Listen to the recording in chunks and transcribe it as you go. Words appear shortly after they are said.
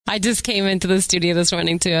I just came into the studio this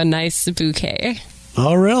morning to a nice bouquet.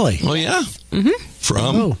 Oh, really? Oh, yeah? Mm-hmm.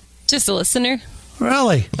 From? Oh, Just a listener.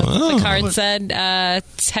 really? The card said,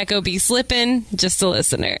 Techo be slipping, just a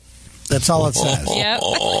listener. That's all it says. Yep.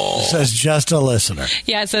 It says just a listener.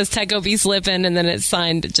 Yeah, it says Techo be slipping, and then it's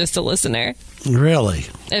signed just a listener. Really?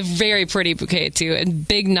 A very pretty bouquet, too. A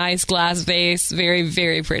big, nice glass vase. Very,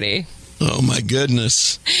 very pretty. Oh, my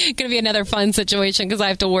goodness. Going to be another fun situation because I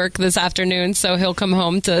have to work this afternoon, so he'll come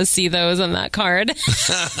home to see those on that card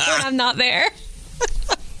when I'm not there.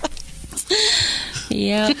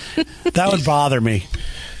 Yeah. That would bother me.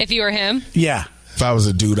 If you were him? Yeah. If I was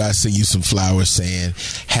a dude, I'd send you some flowers saying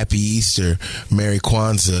Happy Easter, Merry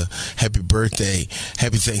Kwanzaa, Happy Birthday,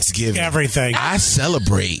 Happy Thanksgiving. Everything. I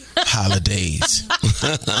celebrate holidays.